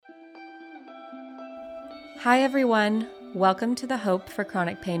Hi, everyone. Welcome to the Hope for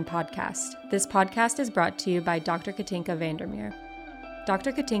Chronic Pain podcast. This podcast is brought to you by Dr. Katinka Vandermeer.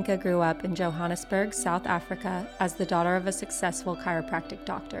 Dr. Katinka grew up in Johannesburg, South Africa, as the daughter of a successful chiropractic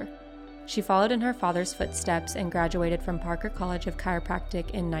doctor. She followed in her father's footsteps and graduated from Parker College of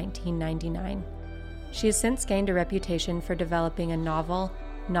Chiropractic in 1999. She has since gained a reputation for developing a novel,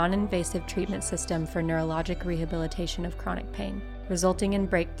 non-invasive treatment system for neurologic rehabilitation of chronic pain, resulting in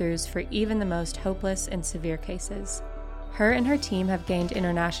breakthroughs for even the most hopeless and severe cases. Her and her team have gained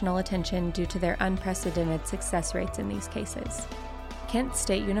international attention due to their unprecedented success rates in these cases. Kent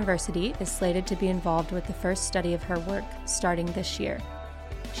State University is slated to be involved with the first study of her work starting this year.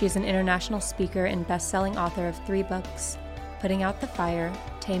 She is an international speaker and best-selling author of 3 books, Putting Out the Fire,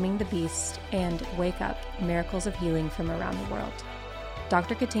 Taming the Beast, and Wake Up, Miracles of Healing from Around the World.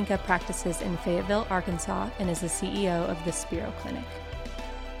 Dr. Katinka practices in Fayetteville, Arkansas, and is the CEO of the Spiro Clinic.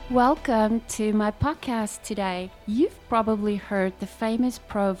 Welcome to my podcast today. You've probably heard the famous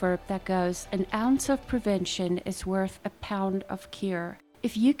proverb that goes, "An ounce of prevention is worth a pound of cure."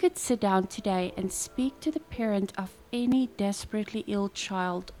 If you could sit down today and speak to the parent of any desperately ill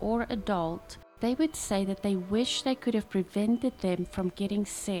child or adult, they would say that they wish they could have prevented them from getting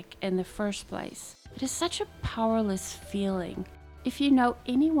sick in the first place. It is such a powerless feeling. If you know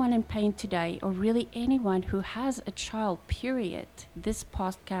anyone in pain today, or really anyone who has a child, period, this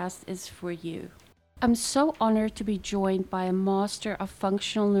podcast is for you. I'm so honored to be joined by a master of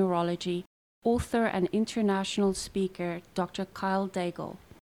functional neurology, author and international speaker, Dr. Kyle Daigle.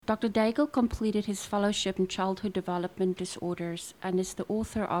 Dr. Daigle completed his fellowship in childhood development disorders and is the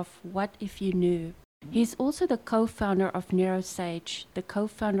author of What If You Knew? He is also the co-founder of NeuroSage, the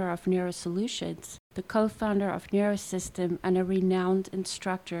co-founder of NeuroSolutions, the co-founder of NeuroSystem, and a renowned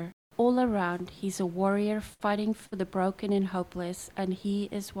instructor. All around, he's a warrior fighting for the broken and hopeless, and he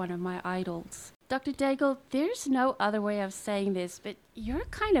is one of my idols. Dr. Daigle, there's no other way of saying this, but you're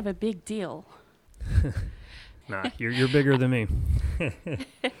kind of a big deal. Nah, you're bigger than me.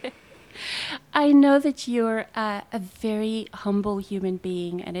 I know that you're a very humble human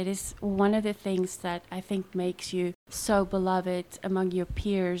being, and it is one of the things that I think makes you so beloved among your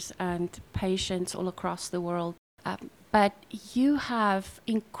peers and patients all across the world. But you have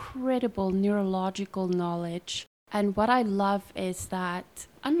incredible neurological knowledge. And what I love is that,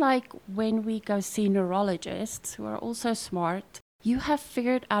 unlike when we go see neurologists, who are also smart, you have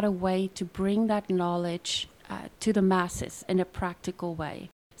figured out a way to bring that knowledge to the masses in a practical way.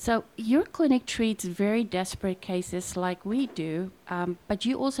 So your clinic treats very desperate cases like we do, but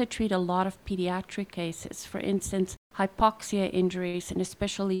you also treat a lot of pediatric cases, for instance, hypoxia injuries, and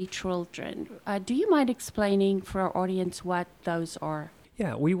especially children. Do you mind explaining for our audience what those are?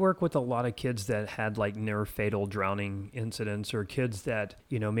 Yeah, we work with a lot of kids that had like near fatal drowning incidents, or kids that,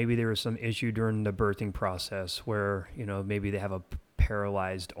 maybe there was some issue during the birthing process where, maybe they have a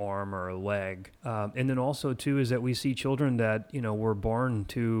paralyzed arm or a leg. And then also too is that we see children that, were born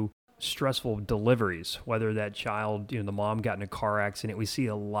to stressful deliveries, whether that child, the mom got in a car accident. We see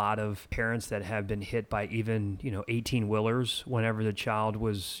a lot of parents that have been hit by even, 18-wheelers whenever the child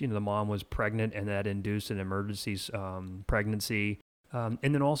was, the mom was pregnant, and that induced an emergency pregnancy. And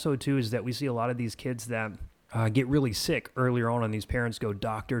then also too is that we see a lot of these kids that get really sick earlier on, and these parents go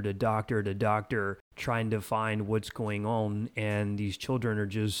doctor to doctor to doctor trying to find what's going on, and these children are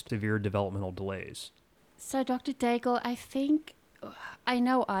just severe developmental delays. So Dr. Daigle, I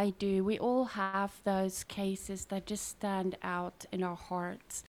know I do. We all have those cases that just stand out in our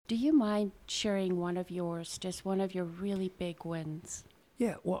hearts. Do you mind sharing one of yours, just one of your really big wins?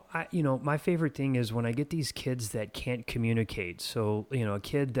 Yeah, well, my favorite thing is when I get these kids that can't communicate. So, a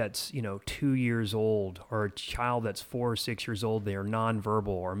kid that's, 2 years old, or a child that's 4 or 6 years old, they are nonverbal,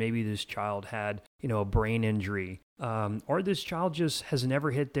 or maybe this child had, a brain injury, or this child just has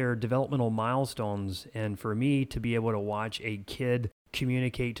never hit their developmental milestones. And for me to be able to watch a kid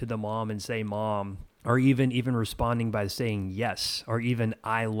communicate to the mom and say, "Mom," or even responding by saying yes, or even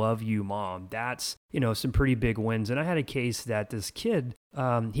 "I love you, Mom," that's, some pretty big wins. And I had a case that this kid,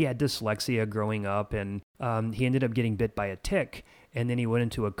 he had dyslexia growing up, and he ended up getting bit by a tick, and then he went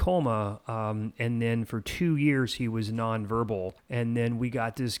into a coma, and then for 2 years he was nonverbal. And then we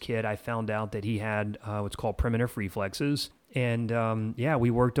got this kid, I found out that he had what's called primitive reflexes. And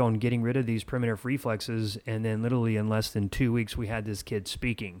we worked on getting rid of these primitive reflexes, and then literally in less than 2 weeks we had this kid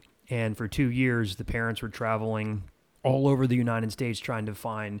speaking. And for 2 years, the parents were traveling all over the United States trying to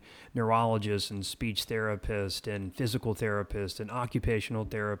find neurologists and speech therapists and physical therapists and occupational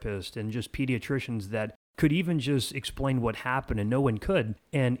therapists and just pediatricians that could even just explain what happened, and no one could.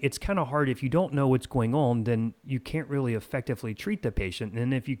 And it's kind of hard if you don't know what's going on, then you can't really effectively treat the patient.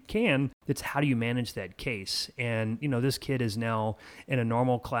 And if you can, it's how do you manage that case? And, this kid is now in a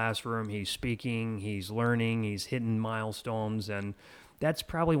normal classroom. He's speaking, he's learning, he's hitting milestones. And that's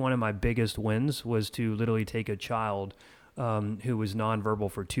probably one of my biggest wins, was to literally take a child who was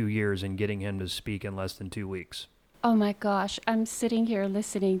nonverbal for 2 years and getting him to speak in less than 2 weeks. Oh my gosh, I'm sitting here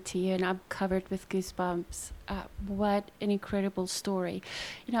listening to you and I'm covered with goosebumps. What an incredible story.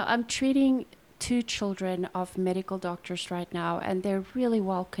 I'm treating 2 children of medical doctors right now, and they're really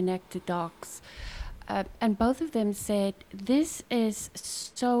well-connected docs. And both of them said, this is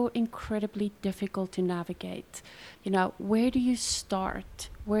so incredibly difficult to navigate. Where do you start?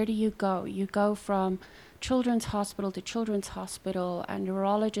 Where do you go? You go from children's hospital to children's hospital and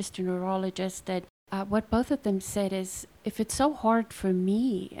neurologist to neurologist. That what both of them said is, if it's so hard for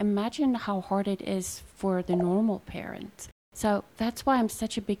me, imagine how hard it is for the normal parent. So that's why I'm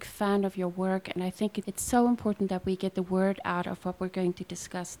such a big fan of your work, and I think it's so important that we get the word out of what we're going to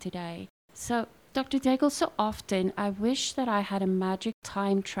discuss today. So, Dr. Daigle, so often I wish that I had a magic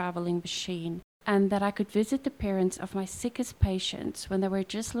time-traveling machine and that I could visit the parents of my sickest patients when they were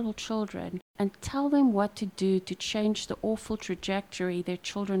just little children and tell them what to do to change the awful trajectory their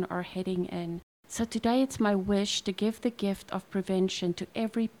children are heading in. So today it's my wish to give the gift of prevention to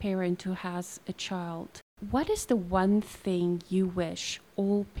every parent who has a child. What is the one thing you wish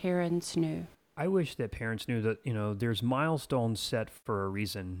all parents knew? I wish that parents knew that, there's milestones set for a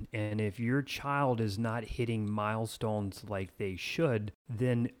reason. And if your child is not hitting milestones like they should,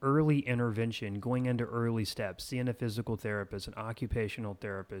 then early intervention, going into early steps, seeing a physical therapist, an occupational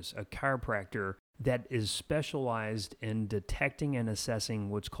therapist, a chiropractor that is specialized in detecting and assessing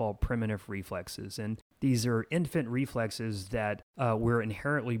what's called primitive reflexes. And these are infant reflexes that we're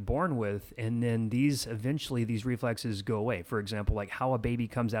inherently born with, and then these reflexes go away. For example, like how a baby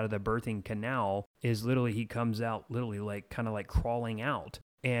comes out of the birthing canal is literally, he comes out literally like kind of like crawling out.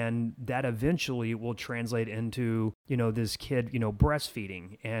 And that eventually will translate into, this kid,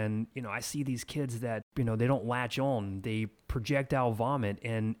 breastfeeding. And, I see these kids that, they don't latch on, they projectile vomit.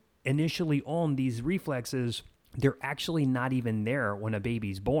 And initially on these reflexes, they're actually not even there when a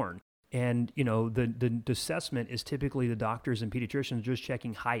baby's born. And, the assessment is typically the doctors and pediatricians just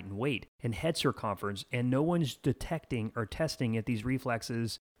checking height and weight and head circumference, and no one's detecting or testing if these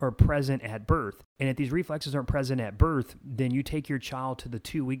reflexes are present at birth. And if these reflexes aren't present at birth, then you take your child to the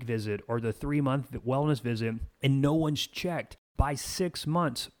 2-week visit or the 3-month wellness visit, and no one's checked. By 6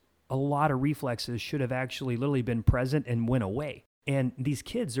 months, a lot of reflexes should have actually literally been present and went away. And these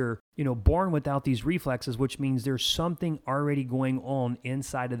kids are, born without these reflexes, which means there's something already going on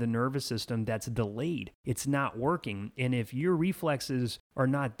inside of the nervous system that's delayed. It's not working. And if your reflexes are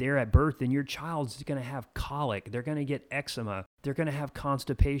not there at birth, then your child's going to have colic. They're going to get eczema. They're going to have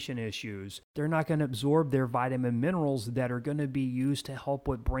constipation issues. They're not going to absorb their vitamin minerals that are going to be used to help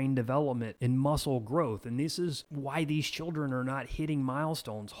with brain development and muscle growth. And this is why these children are not hitting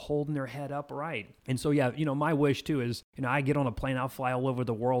milestones, holding their head upright. And so, my wish too is, I get on a plane, I'll fly all over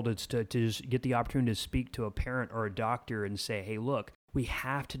the world. It's to just get the opportunity to speak to a parent or a doctor and say, hey, look, we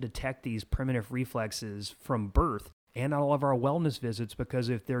have to detect these primitive reflexes from birth and all of our wellness visits, because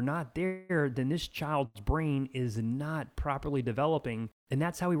if they're not there, then this child's brain is not properly developing. And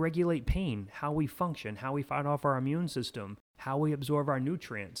that's how we regulate pain, how we function, how we fight off our immune system, how we absorb our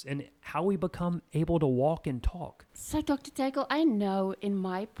nutrients, and how we become able to walk and talk. So, Dr. Daigle, I know in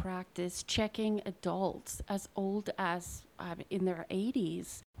my practice, checking adults as old as in their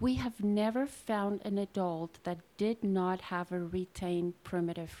 80s, we have never found an adult that did not have a retained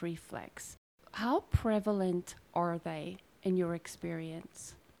primitive reflex. How prevalent are they in your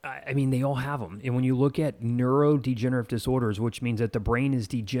experience? I mean, they all have them. And when you look at neurodegenerative disorders, which means that the brain is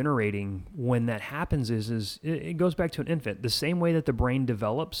degenerating, when that happens is it goes back to an infant. The same way that the brain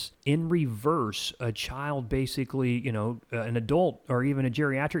develops, in reverse, a child basically, an adult or even a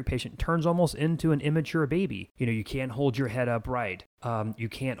geriatric patient turns almost into an immature baby. You can't hold your head upright. You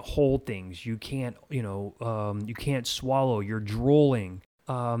can't hold things. You can't, you can't swallow. You're drooling.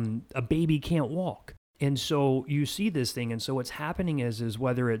 A baby can't walk. And so you see this thing, and so what's happening is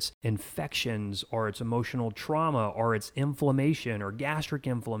whether it's infections or it's emotional trauma or it's inflammation or gastric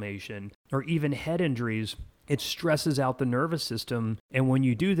inflammation or even head injuries, it stresses out the nervous system. And when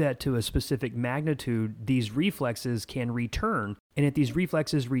you do that to a specific magnitude, these reflexes can return. And if these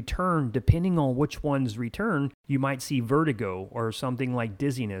reflexes return, depending on which ones return, you might see vertigo or something like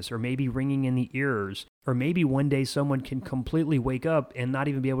dizziness or maybe ringing in the ears. Or maybe one day someone can completely wake up and not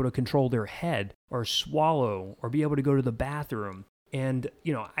even be able to control their head or swallow or be able to go to the bathroom. And,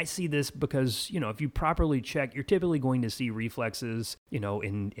 I see this because, if you properly check, you're typically going to see reflexes,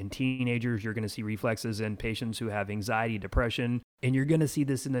 in teenagers, you're going to see reflexes in patients who have anxiety, depression, and you're going to see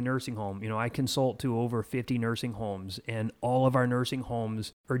this in the nursing home. I consult to over 50 nursing homes, and all of our nursing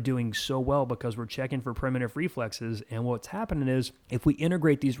homes are doing so well because we're checking for primitive reflexes. And what's happening is if we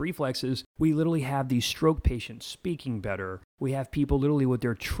integrate these reflexes, we literally have these stroke patients speaking better. We have people literally with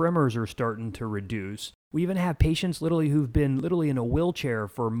their tremors are starting to reduce. We even have patients literally who've been literally in a wheelchair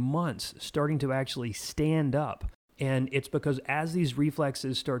for months starting to actually stand up. And it's because as these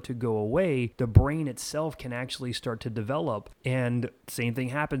reflexes start to go away, the brain itself can actually start to develop. And same thing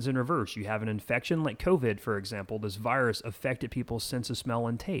happens in reverse. You have an infection like COVID, for example. This virus affected people's sense of smell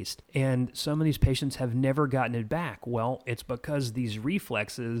and taste. And some of these patients have never gotten it back. Well, it's because these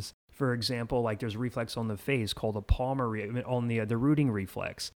reflexes, for example, like there's a reflex on the face called the palmar, on the rooting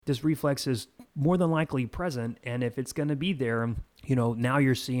reflex. This reflex is more than likely present. And if it's going to be there, now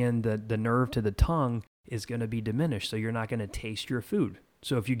you're seeing the nerve to the tongue is going to be diminished, so you're not going to taste your food.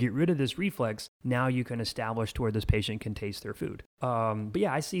 So if you get rid of this reflex, now you can establish to where this patient can taste their food. But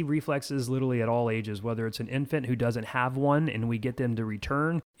yeah, I see reflexes literally at all ages, whether it's an infant who doesn't have one and we get them to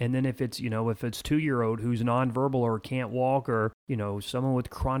return. And then if it's, if it's 2-year-old who's nonverbal or can't walk, or, someone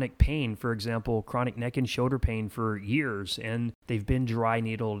with chronic pain, for example, chronic neck and shoulder pain for years, and they've been dry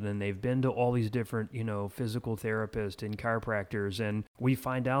needled and they've been to all these different, physical therapists and chiropractors. And we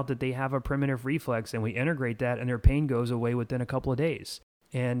find out that they have a primitive reflex and we integrate that and their pain goes away within a couple of days.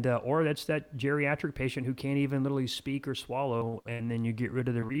 And, or that's that geriatric patient who can't even literally speak or swallow, and then you get rid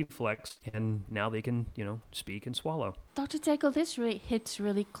of the reflex, and now they can, speak and swallow. Dr. Tegel, this really hits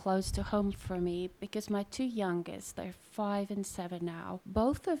really close to home for me because my two youngest, they're 5 and 7 now,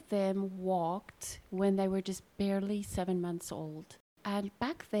 both of them walked when they were just barely 7 months old. And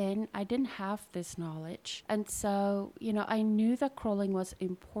back then, I didn't have this knowledge. And so, I knew that crawling was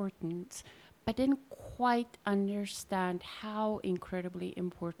important, but didn't quite understand how incredibly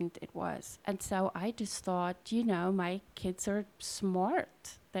important it was. And so I just thought, my kids are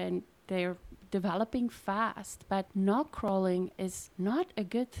smart, then they're developing fast, but not crawling is not a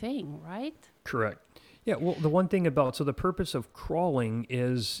good thing, right? Correct. Yeah, well, the one thing about, so the purpose of crawling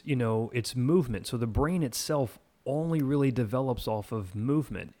is, it's movement. So the brain itself only really develops off of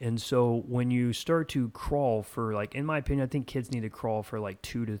movement. And so when you start to crawl for, like, in my opinion, I think kids need to crawl for like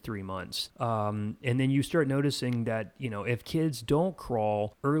 2 to 3 months. And then you start noticing that, if kids don't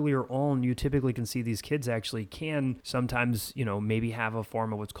crawl earlier on, you typically can see these kids actually can sometimes, maybe have a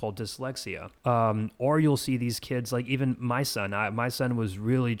form of what's called dyslexia. Or you'll see these kids, like even my son was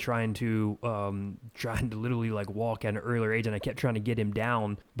really trying to literally like walk at an earlier age, and I kept trying to get him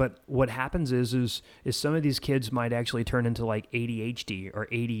down. But what happens is some of these kids might actually turn into like ADHD or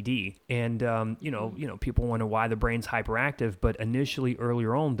ADD. And, people wonder why the brain's hyperactive, but initially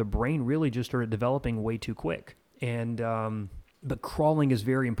earlier on, the brain really just started developing way too quick. And, but crawling is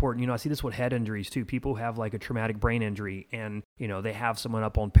very important. I see this with head injuries too. People have like a traumatic brain injury and, they have someone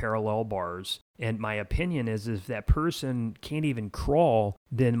up on parallel bars. And my opinion is if that person can't even crawl,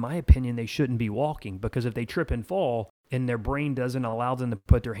 then my opinion, they shouldn't be walking, because if they trip and fall, and their brain doesn't allow them to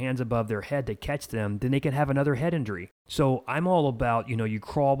put their hands above their head to catch them, then they can have another head injury. So I'm all about, you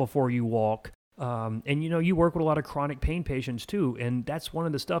crawl before you walk. And you work with a lot of chronic pain patients too. And that's one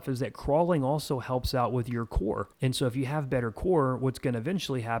of the stuff is that crawling also helps out with your core. And so if you have better core, what's going to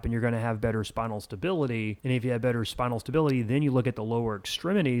eventually happen, you're going to have better spinal stability. And if you have better spinal stability, then you look at the lower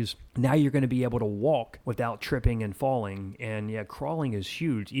extremities. Now you're going to be able to walk without tripping and falling. And yeah, crawling is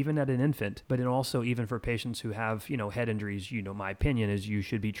huge, even at an infant, but then also even for patients who have, head injuries, my opinion is you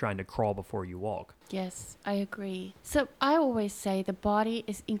should be trying to crawl before you walk. Yes, I agree. So I always say the body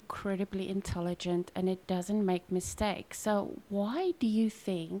is incredibly intelligent and it doesn't make mistakes. So why do you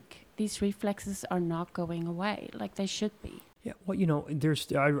think these reflexes are not going away like they should be? Yeah, well,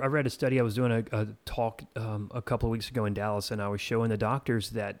 I read a study. I was doing a talk a couple of weeks ago in Dallas, and I was showing the doctors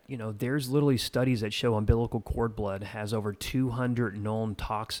that, there's literally studies that show umbilical cord blood has over 200 known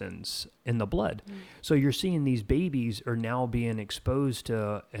toxins in the blood. Mm. So you're seeing these babies are now being exposed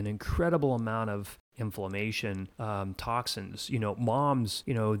to an incredible amount of inflammation, toxins. Moms,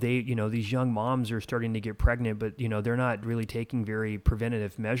 these young moms are starting to get pregnant, but, they're not really taking very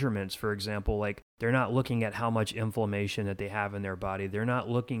preventative measurements. For example, like They're not looking at how much inflammation that they have in their body. They're not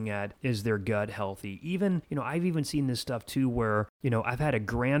looking at, is their gut healthy? Even, I've even seen this stuff too where, I've had a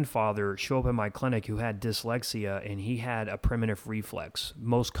grandfather show up in my clinic who had dyslexia, and he had a primitive reflex.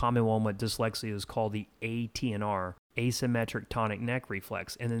 Most common one with dyslexia is called the ATNR, asymmetric tonic neck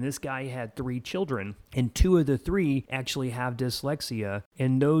reflex. And then this guy had 3 children, and 2 of the 3 actually have dyslexia,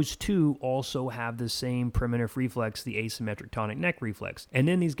 and those 2 also have the same primitive reflex, the asymmetric tonic neck reflex. And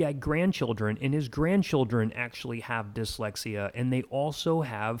then he's got grandchildren, and his grandchildren actually have dyslexia, and they also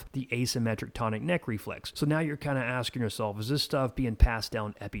have the asymmetric tonic neck reflex. So now you're kind of asking yourself, is this stuff being passed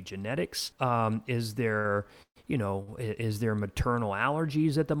down epigenetics? Is there maternal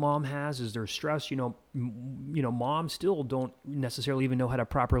allergies that the mom has? Is there stress? Moms still don't necessarily even know how to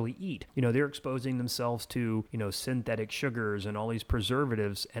properly eat. They're exposing themselves to, synthetic sugars and all these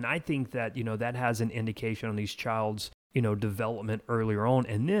preservatives. And I think that, that has an indication on these child's, development earlier on.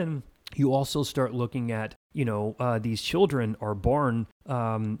 And then you also start looking at, these children are born,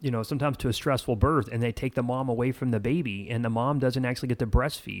 sometimes to a stressful birth, and they take the mom away from the baby, and the mom doesn't actually get to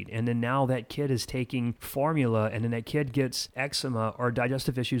breastfeed. And then now that kid is taking formula, and then that kid gets eczema or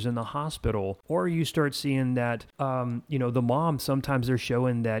digestive issues in the hospital. Or you start seeing that, the mom, sometimes they're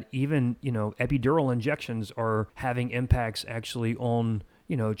showing that even, epidural injections are having impacts actually on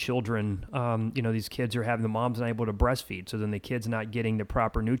children. These kids are having, the mom's not able to breastfeed, so then the kid's not getting the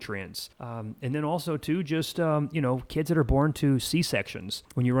proper nutrients. And then also too, just, kids that are born to C-sections.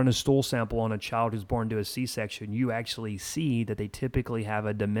 When you run a stool sample on a child who's born to a C-section, you actually see that they typically have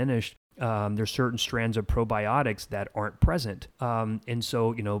a diminished there's certain strands of probiotics that aren't present. And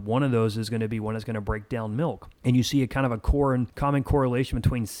so, one of those is going to be one that's going to break down milk. And you see a kind of a common correlation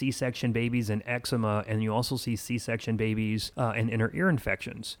between C-section babies and eczema. And you also see C-section babies and inner ear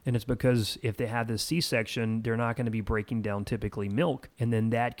infections. And it's because if they have this C-section, they're not going to be breaking down typically milk. And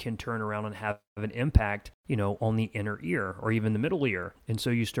then that can turn around and have an impact, on the inner ear or even the middle ear. And so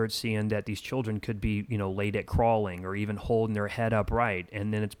you start seeing that these children could be, late at crawling or even holding their head upright.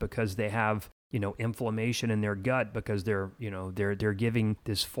 And then it's because they have, inflammation in their gut because they're giving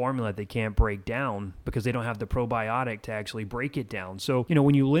this formula they can't break down because they don't have the probiotic to actually break it down. So,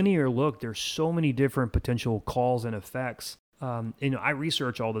 when you linear look, there's so many different potential cause and effects. I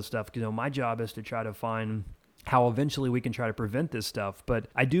research all this stuff because, my job is to try to find how eventually we can try to prevent this stuff. But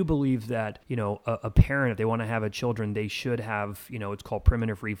I do believe that, a parent, if they want to have a children, they should have, it's called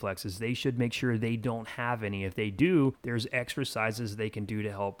primitive reflexes. They should make sure they don't have any. If they do, there's exercises they can do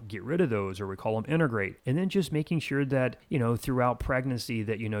to help get rid of those, or we call them integrate. And then just making sure that, throughout pregnancy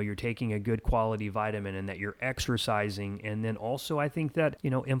that, you're taking a good quality vitamin and that you're exercising. And then also I think that,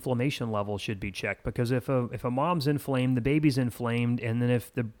 inflammation levels should be checked, because if a mom's inflamed, the baby's inflamed, and then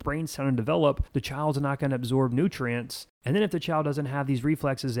if the brain's starting to develop, the child's not going to absorb nutrients. And then if the child doesn't have these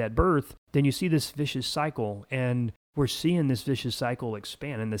reflexes at birth, then you see this vicious cycle. And we're seeing this vicious cycle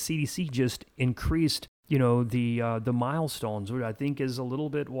expand. And the CDC just increased, the milestones, which I think is a little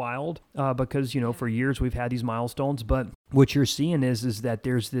bit wild because, for years we've had these milestones. But what you're seeing is that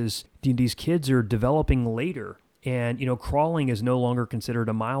there's these kids are developing later. And, crawling is no longer considered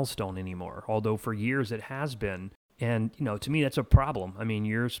a milestone anymore, although for years it has been. And, to me, that's a problem. I mean,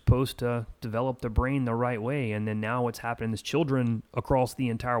 you're supposed to develop the brain the right way. And then now what's happening is children across the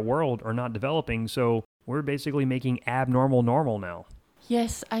entire world are not developing. So we're basically making abnormal normal now.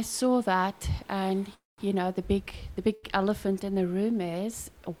 Yes, I saw that. And, the big elephant in the room is,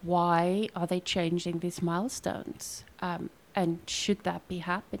 why are they changing these milestones? And should that be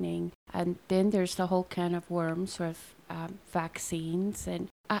happening? And then there's the whole can of worms with vaccines. And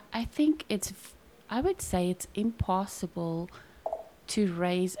I think I would say it's impossible to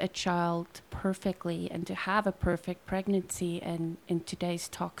raise a child perfectly and to have a perfect pregnancy in today's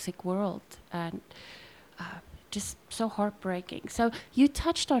toxic world. And just so heartbreaking. So you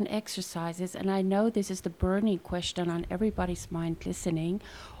touched on exercises, and I know this is the burning question on everybody's mind listening.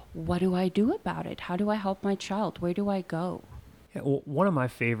 What do I do about it? How do I help my child? Where do I go? Yeah, well, one of my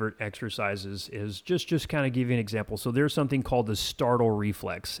favorite exercises is just kind of give you an example. So there's something called the startle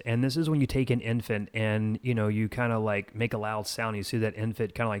reflex. And this is when you take an infant and, you kind of like make a loud sound. You see that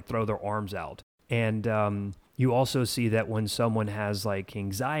infant kind of like throw their arms out. And you also see that when someone has like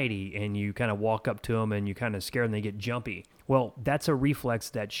anxiety and you kind of walk up to them and you kind of scare them, they get jumpy. Well, that's a reflex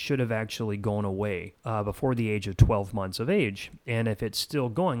that should have actually gone away before the age of 12 months of age. And if it's still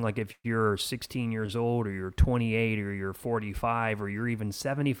going, like if you're 16 years old or you're 28 or you're 45 or you're even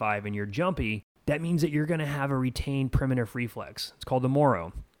 75 and you're jumpy, that means that you're going to have a retained primitive reflex. It's called the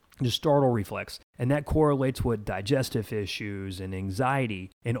Moro, the startle reflex. And that correlates with digestive issues and anxiety,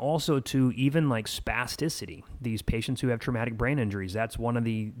 and also to even like spasticity. These patients who have traumatic brain injuries, that's one of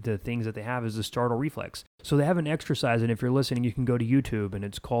the things that they have is the startle reflex. So they have an exercise, and if you're listening, you can go to YouTube, and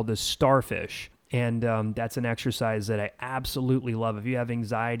it's called the starfish. And that's an exercise that I absolutely love. If you have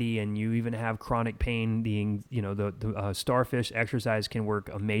anxiety and you even have chronic pain, the starfish exercise can work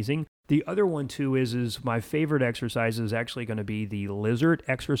amazing. The other one too is my favorite exercise is actually going to be the lizard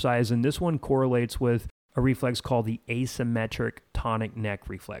exercise, and this one correlates with a reflex called the asymmetric tonic neck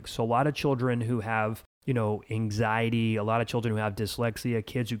reflex. So a lot of children who have anxiety, a lot of children who have dyslexia,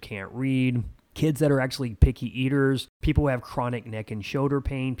 kids who can't read, kids that are actually picky eaters, people who have chronic neck and shoulder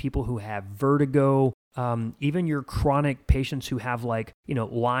pain, people who have vertigo, even your chronic patients who have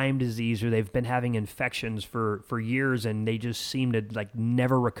Lyme disease, or they've been having infections for years and they just seem to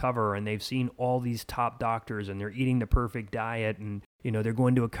never recover, and they've seen all these top doctors and they're eating the perfect diet, and they're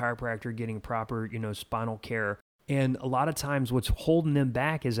going to a chiropractor getting proper spinal care. And a lot of times what's holding them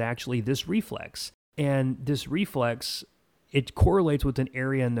back is actually this reflex. And this reflex, it correlates with an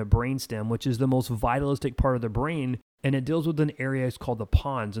area in the brainstem, which is the most vitalistic part of the brain, and it deals with an area it's called the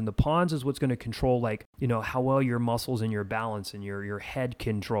pons. And the pons is what's going to control how well your muscles and your balance and your head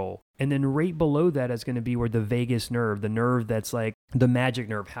control. And then right below that is going to be where the vagus nerve, the nerve that's like the magic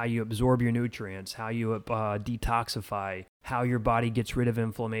nerve, how you absorb your nutrients, how you detoxify, how your body gets rid of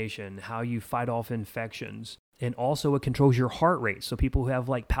inflammation, how you fight off infections. And also it controls your heart rate. So people who have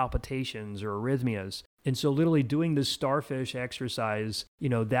palpitations or arrhythmias. And so literally doing the starfish exercise,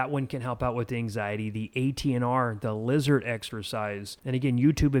 that one can help out with anxiety. The ATNR, the lizard exercise. And again,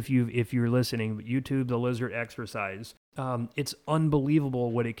 YouTube, if you're listening, YouTube, the lizard exercise. It's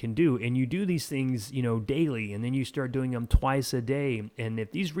unbelievable what it can do. And you do these things, daily, and then you start doing them twice a day. And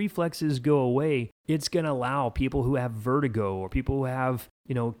if these reflexes go away, it's going to allow people who have vertigo, or people who have,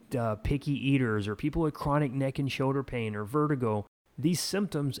 picky eaters, or people with chronic neck and shoulder pain or vertigo, these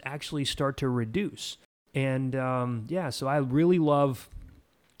symptoms actually start to reduce. And so I really love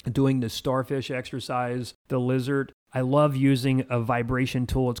doing the starfish exercise, the lizard. I love using a vibration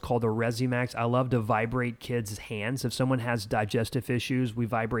tool. It's called the Resimax. I love to vibrate kids' hands. If someone has digestive issues, we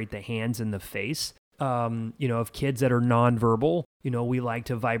vibrate the hands and the face. If kids that are nonverbal, we like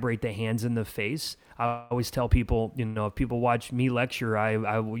to vibrate the hands and the face. I always tell people, if people watch me lecture,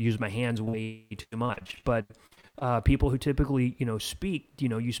 I will use my hands way too much. But people who typically, speak,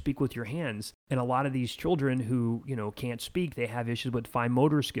 you speak with your hands. And a lot of these children who, can't speak, they have issues with fine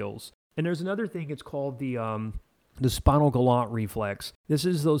motor skills. And there's another thing, it's called the spinal galant reflex. This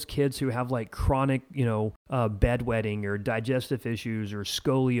is those kids who have chronic, bedwetting or digestive issues or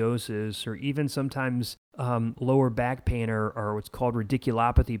scoliosis, or even sometimes lower back pain or what's called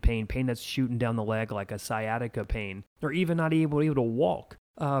radiculopathy pain that's shooting down the leg like a sciatica pain, or even not able to walk.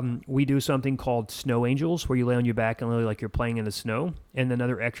 We do something called snow angels, where you lay on your back and literally like you're playing in the snow, and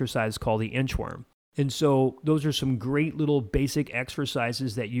another exercise called the inchworm. And so those are some great little basic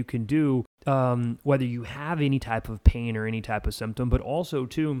exercises that you can do, whether you have any type of pain or any type of symptom, but also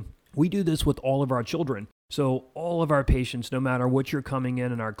too, we do this with all of our children. So all of our patients, no matter what you're coming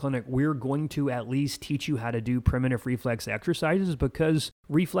in our clinic, we're going to at least teach you how to do primitive reflex exercises, because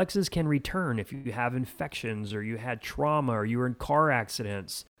reflexes can return if you have infections, or you had trauma, or you were in car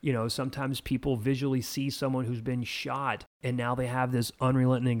accidents. Sometimes people visually see someone who's been shot and now they have this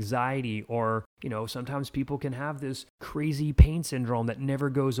unrelenting anxiety, or, sometimes people can have this crazy pain syndrome that never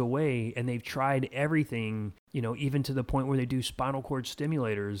goes away, and they've tried everything, even to the point where they do spinal cord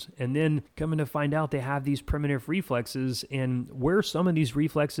stimulators, and then coming to find out they have these primitive reflexes. And where some of these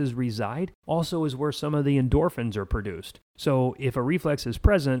reflexes reside also is where some of the endorphins are produced. So if a reflex is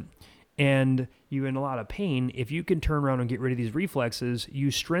present and you're in a lot of pain, if you can turn around and get rid of these reflexes,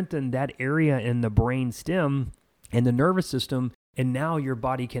 you strengthen that area in the brain stem and the nervous system, and now your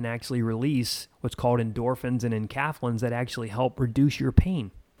body can actually release what's called endorphins and enkephalins that actually help reduce your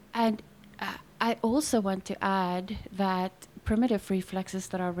pain. And I also want to add that primitive reflexes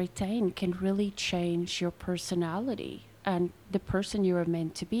that are retained can really change your personality and the person you are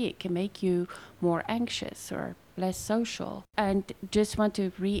meant to be. It can make you more anxious or less social. And just want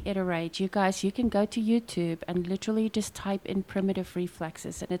to reiterate, you guys, you can go to YouTube and literally just type in primitive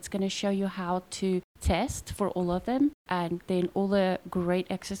reflexes, and it's going to show you how to test for all of them, and then all the great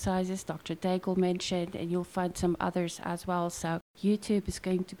exercises Dr. Daigle mentioned, and you'll find some others as well. So YouTube is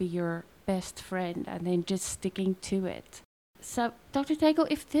going to be your best friend, and then just sticking to it. So Dr. Daigle,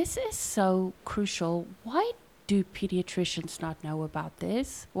 if this is so crucial, why do pediatricians not know about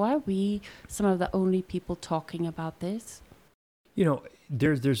this? Why are we some of the only people talking about this?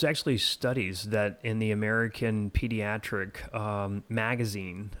 There's actually studies that in the American Pediatric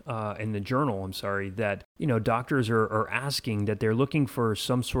magazine, in the journal, I'm sorry, that, doctors are asking that they're looking for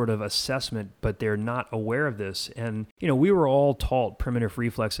some sort of assessment, but they're not aware of this. And, we were all taught primitive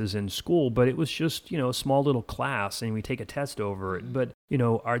reflexes in school, but it was just, a small little class and we take a test over it. But,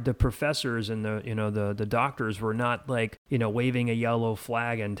 the professors and the doctors were not like, waving a yellow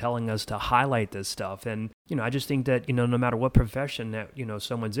flag and telling us to highlight this stuff. And, I just think that, no matter what profession that,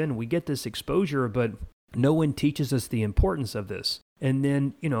 someone's in, we get this exposure, but no one teaches us the importance of this. And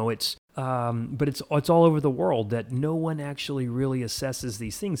then, but it's all over the world that no one actually really assesses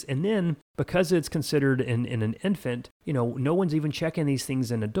these things. And then because it's considered in an infant, no one's even checking these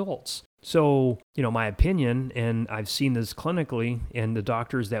things in adults. So, my opinion, and I've seen this clinically, and the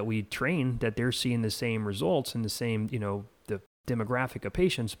doctors that we train, that they're seeing the same results and the same, the demographic of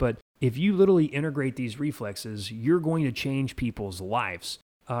patients. But if you literally integrate these reflexes, you're going to change people's lives.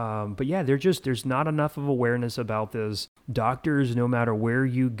 But yeah, there's not enough of awareness about this. Doctors, no matter where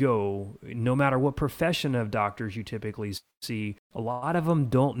you go, no matter what profession of doctors you typically see, a lot of them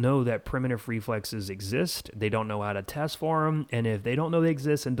don't know that primitive reflexes exist. They don't know how to test for them. And if they don't know they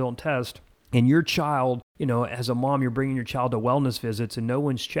exist and don't test, and your child, as a mom, you're bringing your child to wellness visits and no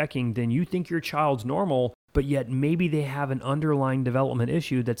one's checking, then you think your child's normal, but yet maybe they have an underlying development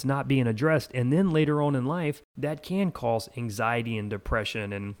issue that's not being addressed. And then later on in life, that can cause anxiety and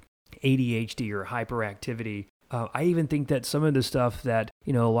depression and ADHD or hyperactivity. I even think that some of the stuff that,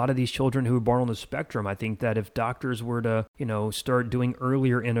 a lot of these children who are born on the spectrum, I think that if doctors were to, start doing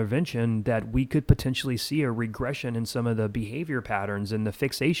earlier intervention, that we could potentially see a regression in some of the behavior patterns and the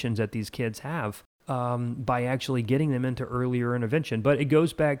fixations that these kids have by actually getting them into earlier intervention. But it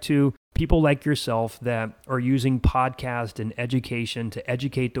goes back to people like yourself that are using podcast and education to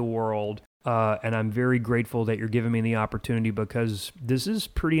educate the world. And I'm very grateful that you're giving me the opportunity, because this is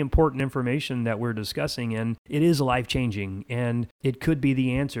pretty important information that we're discussing, and it is life-changing, and it could be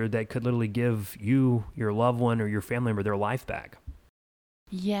the answer that could literally give you, your loved one, or your family member their life back.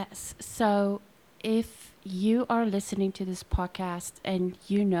 Yes. So if you are listening to this podcast and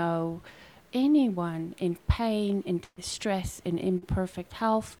anyone in pain, in distress, in imperfect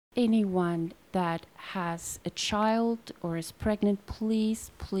health, anyone that has a child or is pregnant,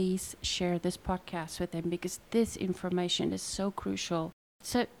 please share this podcast with them, because this information is so crucial.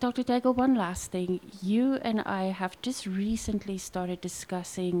 So, Dr. Daigle, one last thing. You and I have just recently started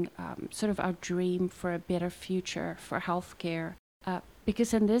discussing sort of our dream for a better future for healthcare.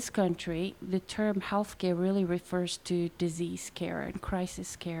 Because in this country, the term healthcare really refers to disease care and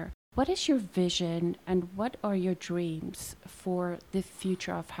crisis care. What is your vision and what are your dreams for the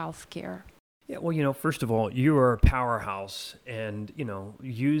future of healthcare? Yeah, well, first of all, you are a powerhouse, and,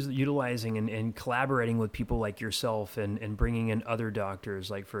 utilizing and collaborating with people like yourself and bringing in other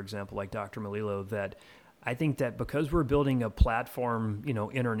doctors, like, for example, like Dr. Melillo, that I think that because we're building a platform,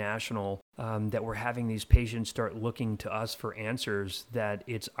 international, that we're having these patients start looking to us for answers, that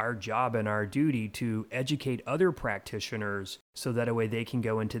it's our job and our duty to educate other practitioners so that a way they can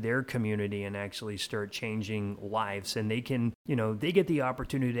go into their community and actually start changing lives. And they can, they get the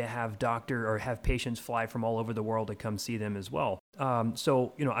opportunity to have have patients fly from all over the world to come see them as well.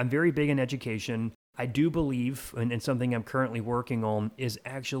 So, I'm very big in education. I do believe, and something I'm currently working on, is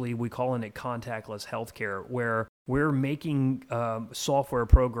actually, we calling it contactless healthcare, where we're making software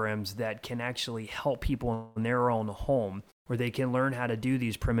programs that can actually help people in their own home, where they can learn how to do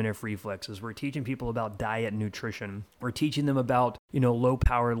these primitive reflexes. We're teaching people about diet and nutrition. We're teaching them about, low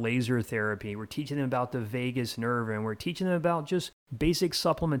power laser therapy. We're teaching them about the vagus nerve, and we're teaching them about just basic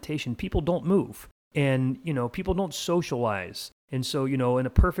supplementation. People don't move, and, people don't socialize. And so, in a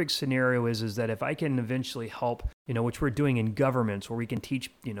perfect scenario is that if I can eventually help, which we're doing in governments, where we can teach,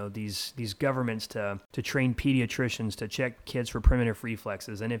 these governments to train pediatricians to check kids for primitive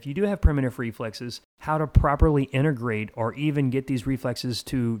reflexes. And if you do have primitive reflexes, how to properly integrate or even get these reflexes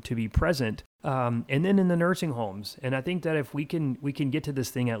to be present. And then in the nursing homes. And I think that if we can get to this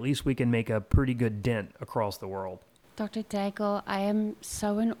thing, at least we can make a pretty good dent across the world. Dr. Daigle, I am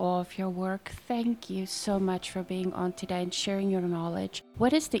so in awe of your work. Thank you so much for being on today and sharing your knowledge.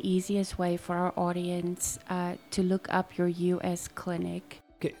 What is the easiest way for our audience to look up your US clinic?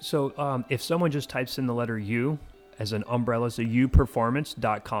 Okay, so if someone just types in the letter U as an umbrella, so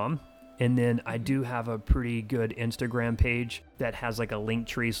uperformance.com. And then I do have a pretty good Instagram page that has like a link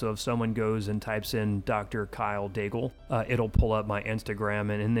tree. So if someone goes and types in Dr. Kyle Daigle, it'll pull up my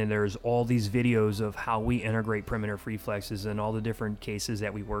Instagram. And then there's all these videos of how we integrate primitive reflexes and all the different cases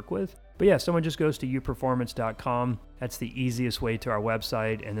that we work with. But yeah, someone just goes to youperformance.com. That's the easiest way to our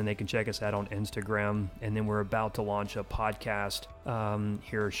website, and then they can check us out on Instagram. And then we're about to launch a podcast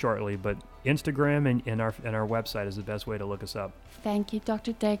here shortly. But Instagram and our website is the best way to look us up. Thank you,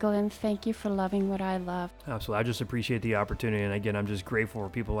 Dr. Daigle, and thank you for loving what I love. Absolutely. I just appreciate the opportunity. And again, I'm just grateful for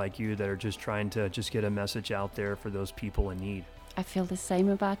people like you that are just trying to just get a message out there for those people in need. I feel the same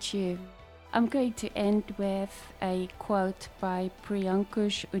about you. I'm going to end with a quote by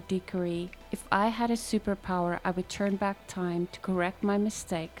Priyankush Udikuri. If I had a superpower, I would turn back time to correct my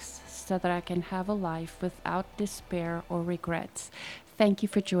mistakes so that I can have a life without despair or regrets. Thank you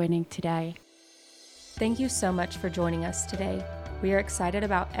for joining today. Thank you so much for joining us today. We are excited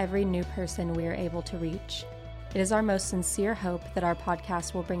about every new person we are able to reach. It is our most sincere hope that our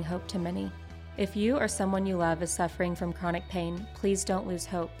podcast will bring hope to many. If you or someone you love is suffering from chronic pain, please don't lose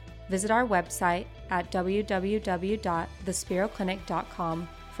hope. Visit our website at www.thespiroclinic.com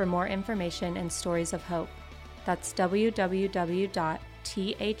for more information and stories of hope. That's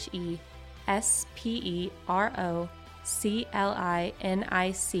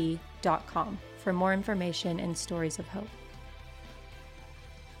www.thesperoclinic.com for more information and stories of hope.